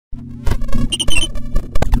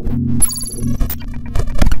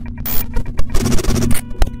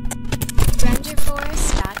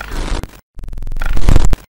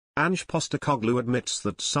Ange Postecoglou admits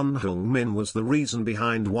that Son Heung-Min was the reason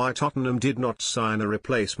behind why Tottenham did not sign a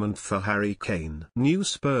replacement for Harry Kane. New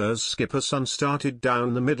Spurs skipper Son started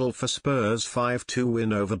down the middle for Spurs' 5-2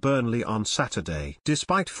 win over Burnley on Saturday.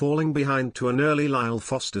 Despite falling behind to an early Lyle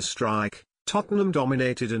Foster strike, Tottenham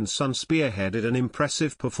dominated and Son spearheaded an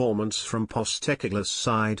impressive performance from Postecoglou's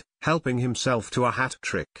side, helping himself to a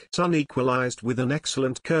hat-trick. Son equalised with an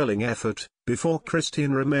excellent curling effort, before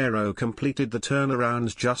Christian Romero completed the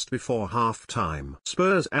turnaround just before half-time.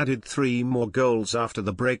 Spurs added 3 more goals after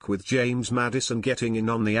the break, with James Maddison getting in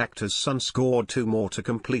on the act as Son scored 2 more to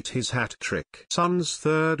complete his hat-trick. Son's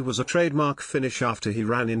third was a trademark finish after he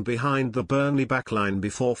ran in behind the Burnley backline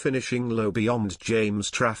before finishing low beyond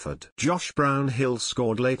James Trafford. Josh Brownhill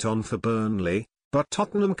scored late on for Burnley, but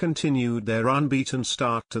Tottenham continued their unbeaten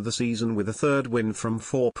start to the season with a third win from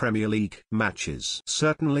 4 Premier League matches.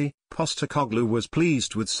 Certainly, Postecoglou was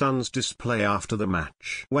pleased with Son's display after the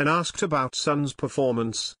match. When asked about Son's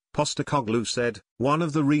performance, Postecoglou said, "One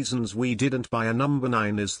of the reasons we didn't buy a number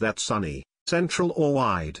 9 is that Sonny, central or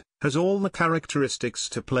wide, has all the characteristics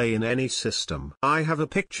to play in any system. I have a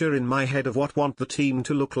picture in my head of what I want the team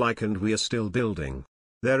to look like, and we are still building.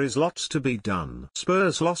 There is lots to be done."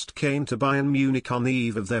 Spurs lost Kane to Bayern Munich on the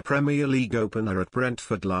eve of their Premier League opener at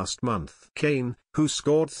Brentford last month. Kane, who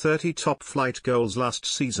scored 30 top-flight goals last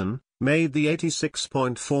season, made the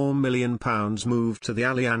 £86.4 million move to the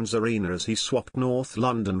Allianz Arena as he swapped North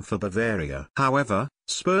London for Bavaria. However,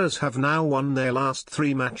 Spurs have now won their last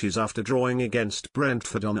 3 matches after drawing against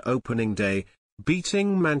Brentford on opening day,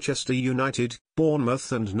 beating Manchester United,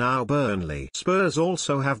 Bournemouth and now Burnley. Spurs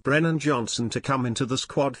also have Brennan Johnson to come into the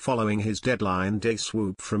squad following his deadline day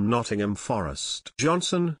swoop from Nottingham Forest.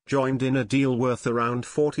 Johnson joined in a deal worth around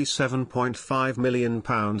 £47.5 million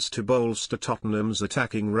to bolster Tottenham's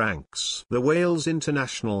attacking ranks. The Wales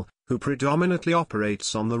international, who predominantly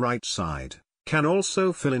operates on the right side, can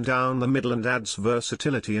also fill in down the middle and adds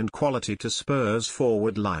versatility and quality to Spurs'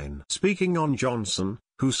 forward line. Speaking on Johnson,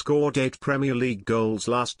 who scored 8 Premier League goals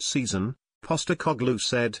last season, Postecoglou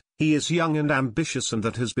said, "He is young and ambitious, and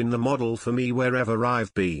that has been the model for me wherever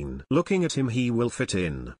I've been. Looking at him, he will fit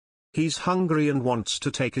in. He's hungry and wants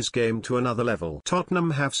to take his game to another level."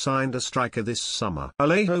 Tottenham have signed a striker this summer.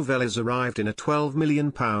 Alejo Vélez arrived in a £12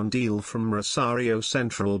 million deal from Rosario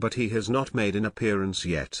Central, but he has not made an appearance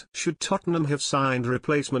yet. Should Tottenham have signed a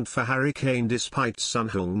replacement for Harry Kane despite Son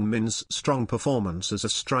Heung-Min's strong performance as a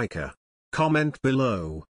striker? Comment below.